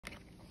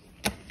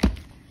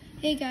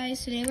Hey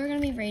guys, today we're going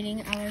to be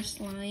rating our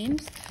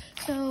slimes.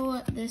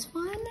 So this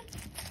one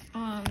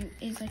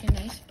is like a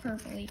nice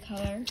purpley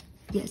color.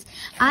 Yes,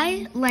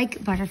 I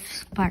like butter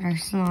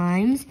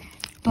slimes,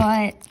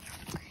 but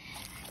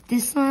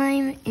this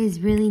slime is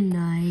really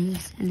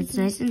nice, and it's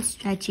nice and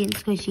stretchy and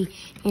squishy,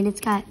 and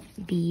it's got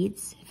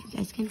beads, if you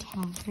guys can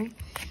tell.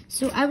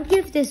 So I would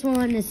give this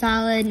one a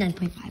solid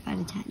 9.5 out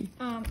of 10.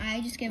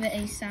 I just give it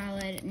a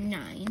solid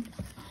 9.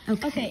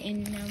 Okay,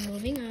 and now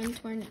moving on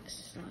to our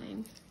next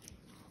slime.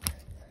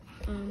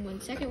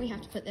 1 second, we have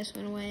to put this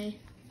one away.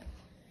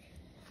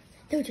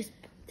 No, just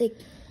like.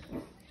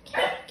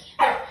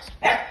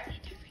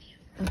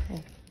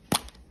 Okay.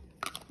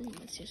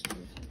 Let's just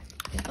move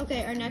on.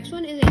 Okay, our next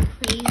one is a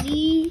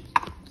crazy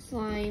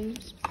slime.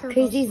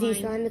 Crazy Z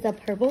slime is a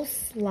purple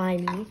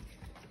slimy.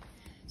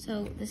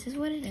 So this is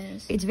what it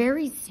is. It's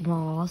very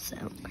small, so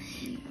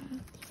yeah.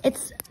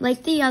 It's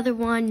like the other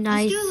one,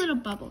 nice. Let's do a little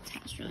bubble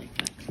test really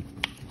quick.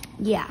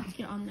 Yeah. Get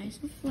it all nice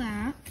and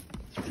flat.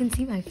 You can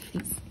see my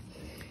face.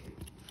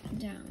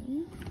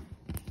 Down.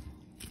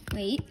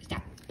 Wait,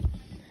 stop.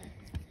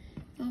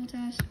 Bubble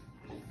test.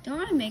 Don't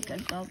want to make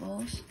good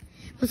bubbles.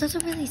 Well, it's also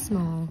really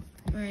small.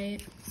 Right.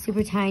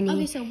 Super tiny.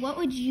 Okay, so what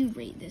would you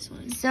rate this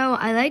one? So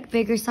I like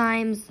bigger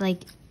slimes,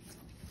 like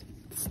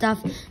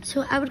stuff.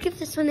 So I would give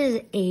this one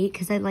an 8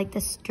 because I like the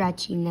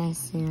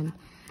stretchiness and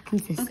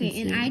consistency.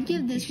 Okay, and I'd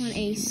give this one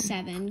a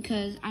 7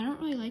 because I don't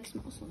really like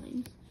small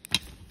slimes.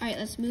 All right,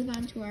 let's move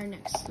on to our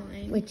next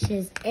slime, which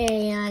is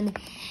an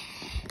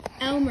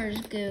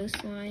Elmer's Goo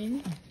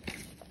slime.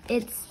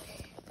 It's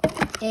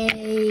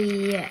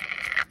a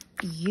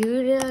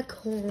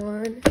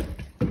unicorn.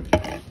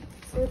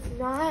 So it's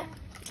not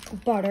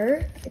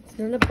butter. It's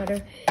not a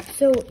butter.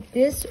 So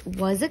this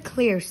was a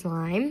clear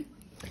slime.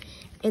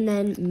 And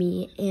then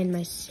me and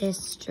my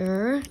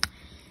sister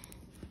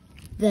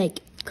like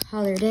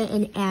colored it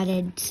and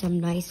added some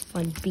nice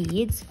fun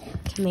beads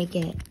to make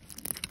it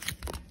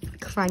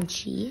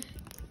crunchy.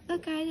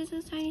 Look guys, this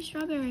is tiny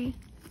strawberry.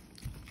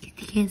 You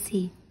can't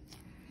see.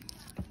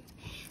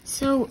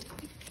 So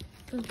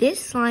this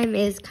slime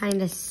is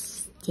kind of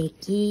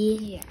sticky.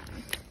 Yeah.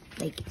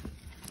 Like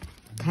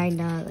kind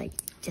of like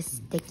just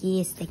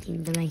sticky,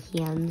 sticking to my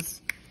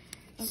hands.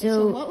 Okay,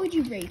 so what would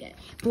you rate it?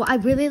 Well, I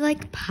really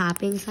like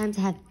popping slimes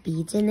that have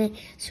beads in it.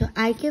 So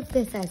I give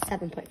this a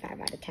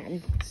 7.5 out of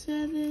 10.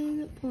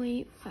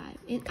 7.5.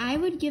 And I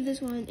would give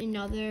this one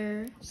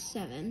another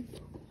 7.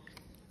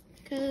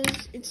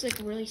 Because it's like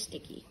really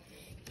sticky.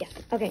 Yeah.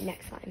 Okay,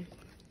 next slime.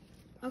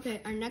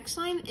 Okay, our next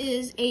slime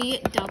is a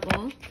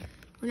double.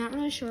 We're not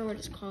really sure what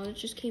it's called. It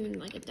just came in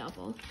like a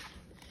double.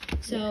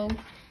 So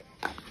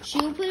she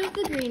will play with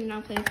the green and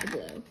I'll play with the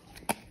blue.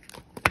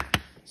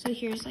 So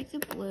here's like the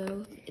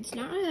blue. It's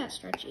not really that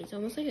stretchy. It's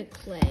almost like a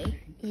clay.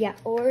 Yeah,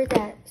 or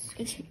that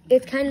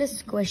it's kind of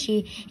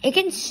squishy. It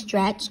can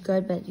stretch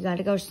good, but you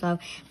gotta go slow.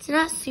 It's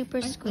not super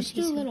squishy. Let's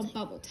do a little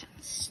bubble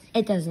test.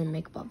 It doesn't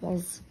make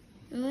bubbles.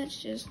 Well,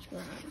 let's just try.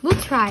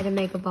 We'll try to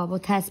make a bubble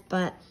test,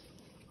 but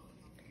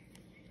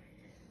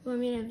well, I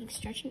mean, I'm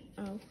stretching.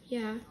 Oh,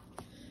 yeah.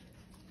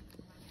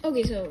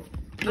 Okay, so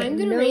I'm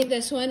gonna rate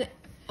this one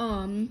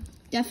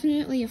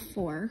definitely a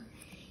 4.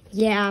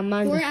 Yeah, I'm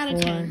on 4 out of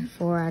 10.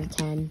 4 out of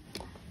 10.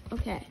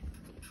 Okay.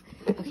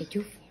 Okay,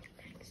 do 4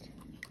 next.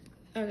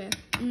 Okay.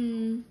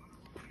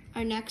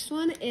 Our next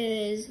one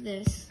is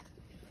this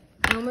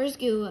Elmer's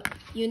Goo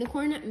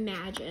Unicorn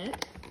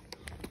Magic.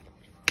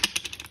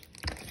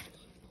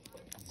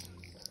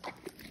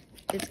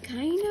 It's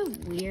kind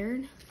of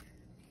weird.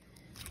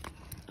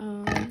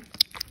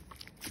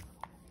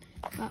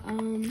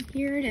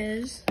 Here it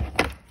is.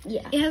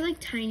 Yeah. It has like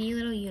tiny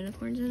little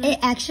unicorns in it. It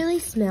actually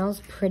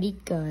smells pretty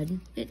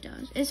good. It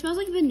does. It smells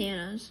like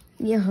bananas.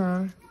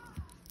 Yeah.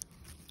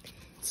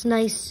 It's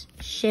nice,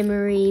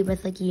 shimmery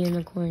with like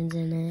unicorns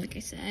in it. Like I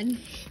said.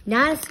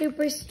 Not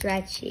super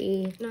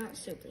stretchy. Not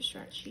super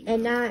stretchy.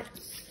 And not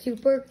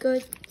super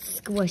good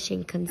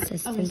squishing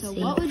consistency. Okay, so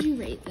what would you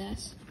rate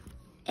this?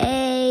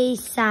 A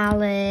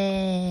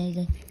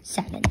solid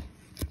 7.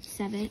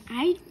 7.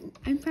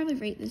 I'd probably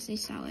rate this a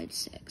solid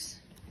 6.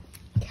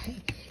 Okay.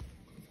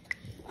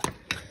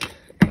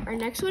 Our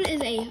next one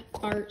is a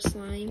fart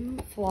slime.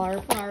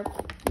 Flarp.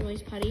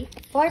 Noise putty.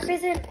 Flarp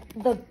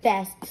isn't the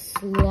best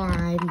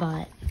slime,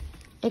 but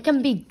it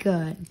can be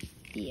good.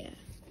 Yeah.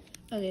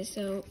 Okay,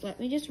 so let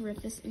me just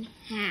rip this in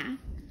half.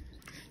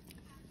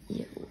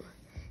 Ew.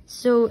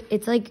 So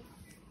it's like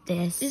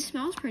this. It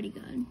smells pretty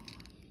good.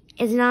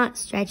 It's not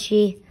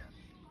stretchy.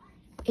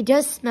 It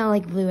does smell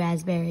like blue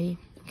raspberry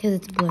because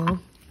it's blue.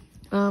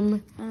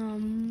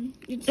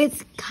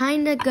 It's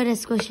kind of good at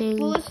squishing.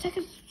 Well, let's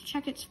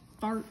check its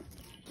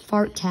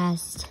fart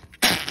test.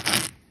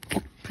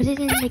 Put it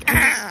in like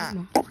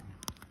ASMR.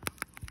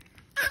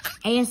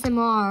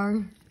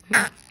 ASMR.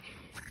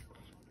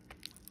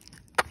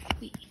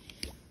 Wait.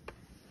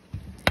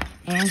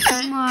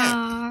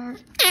 ASMR.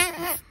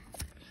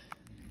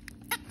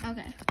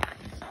 Okay.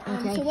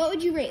 Okay. So what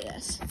would you rate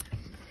this?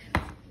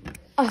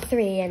 A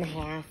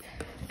 3.5.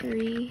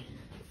 3.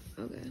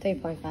 Okay.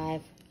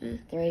 3.5.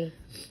 3.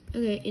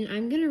 Okay, and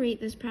I'm gonna rate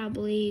this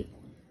probably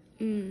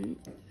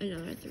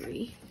another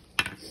 3.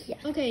 Yeah.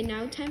 Okay,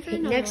 now time for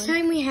another Next one.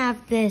 time we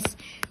have this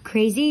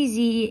Crazy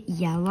Z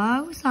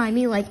yellow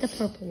slimy, like the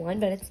purple one,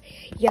 but it's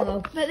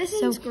yellow. But this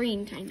So is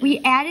green, kind of. we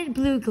added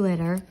blue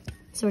glitter,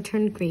 so it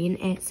turned green.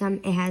 It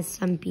has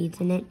some beads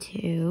in it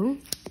too.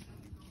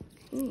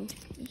 Ooh.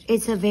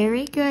 It's a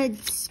very good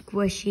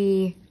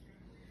squishy,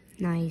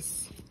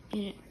 nice,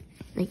 Yeah.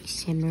 like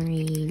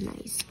shimmery,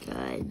 nice,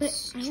 good.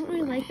 But I don't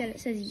really like that it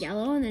says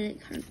yellow and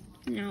then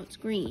now it's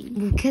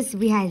green. Because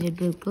we added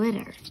blue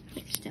glitter.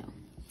 But still.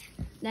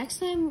 Next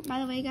time, by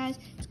the way, guys,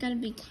 it's gonna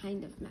be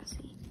kind of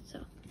messy. So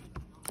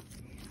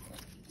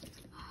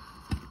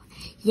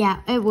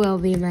Yeah, it will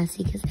be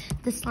messy because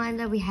the slime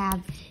that we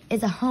have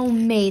is a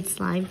homemade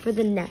slime for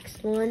the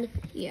next one.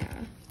 yeah.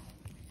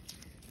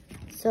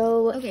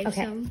 So, Okay.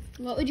 So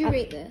what would you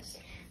rate this?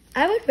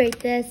 I would rate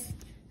this.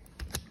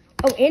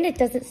 Oh, and it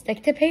doesn't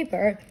stick to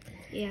paper.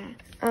 Yeah.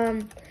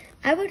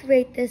 I would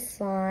rate this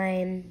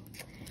slime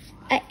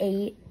at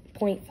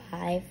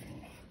 8.5.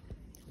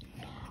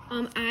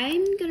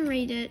 I'm gonna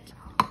rate it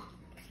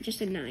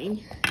just a 9.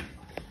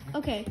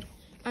 Okay.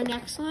 Our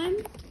next slime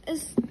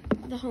is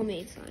the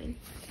homemade slime.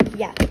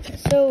 Yeah,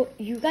 so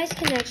you guys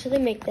can actually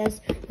make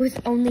this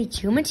with only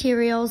 2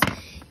 materials.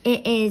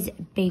 It is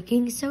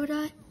baking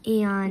soda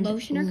and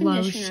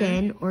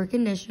Lotion or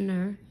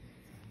conditioner.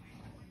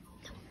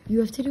 You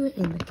have to do it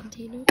in the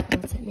container,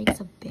 else it makes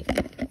a big.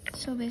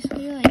 So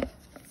basically, like,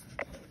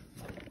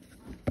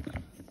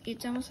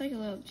 it's almost like a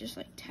little just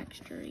like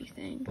texture-y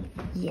thing.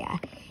 Yeah,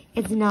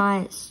 it's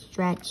not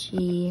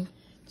stretchy.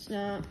 It's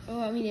not.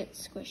 Oh, I mean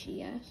it's squishy.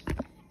 Yes.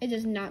 It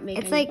does not make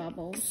It's any like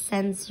bubbles.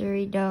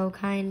 sensory dough,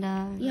 kind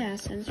of. Yeah,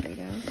 sensory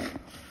dough.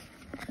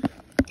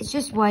 It's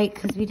just white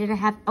because we didn't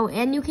have. Oh,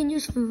 and you can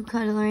use food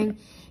coloring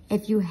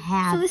if you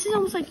have. So this is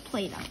almost like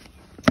Play-Doh.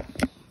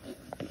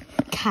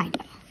 Kind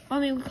of. I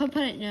mean, we could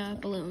put it in a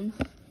balloon.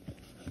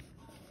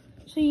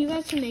 So you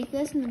guys can make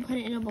this and then put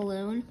it in a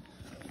balloon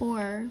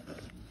for...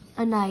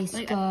 A nice,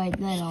 Like good a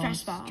little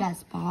stress ball.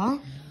 ball.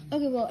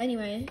 Okay, well,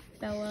 anyway,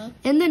 Bella,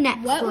 In the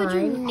next what would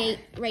slime, you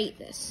rate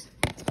this?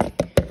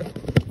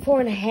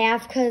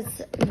 4.5,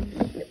 because,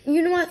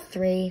 you know what,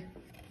 3.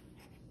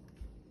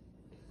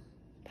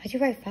 Why'd you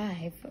write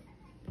 5?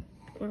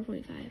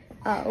 4.5.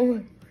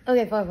 Oh,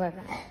 okay, 4.5.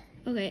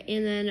 Okay,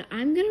 and then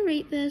I'm going to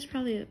rate this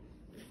probably a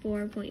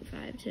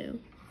 4.5 too.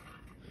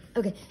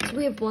 Okay, so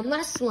we have one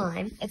last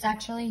slime. It's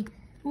actually,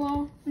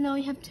 Well, no,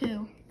 we have 2.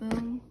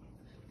 Boom,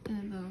 and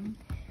then boom.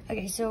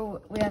 okay,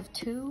 so we have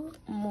 2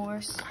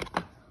 more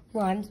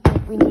slimes,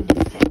 but we need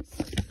to fix.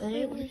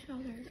 Wait, where's the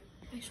other?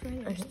 I swear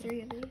there's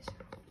 3 of these.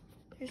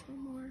 There's one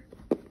more.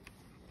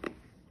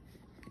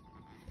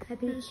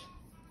 Happy.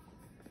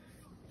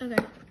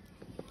 Okay.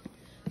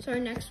 So our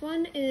next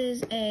one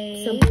is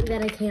a... Something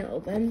that I can't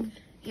open.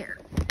 Here.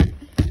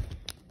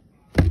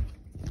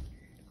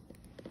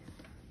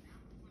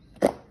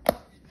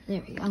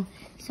 There we go.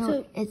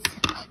 So it's,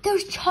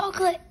 there's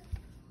chocolate.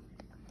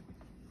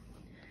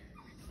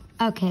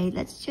 Okay,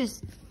 let's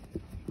just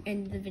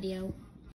End the video.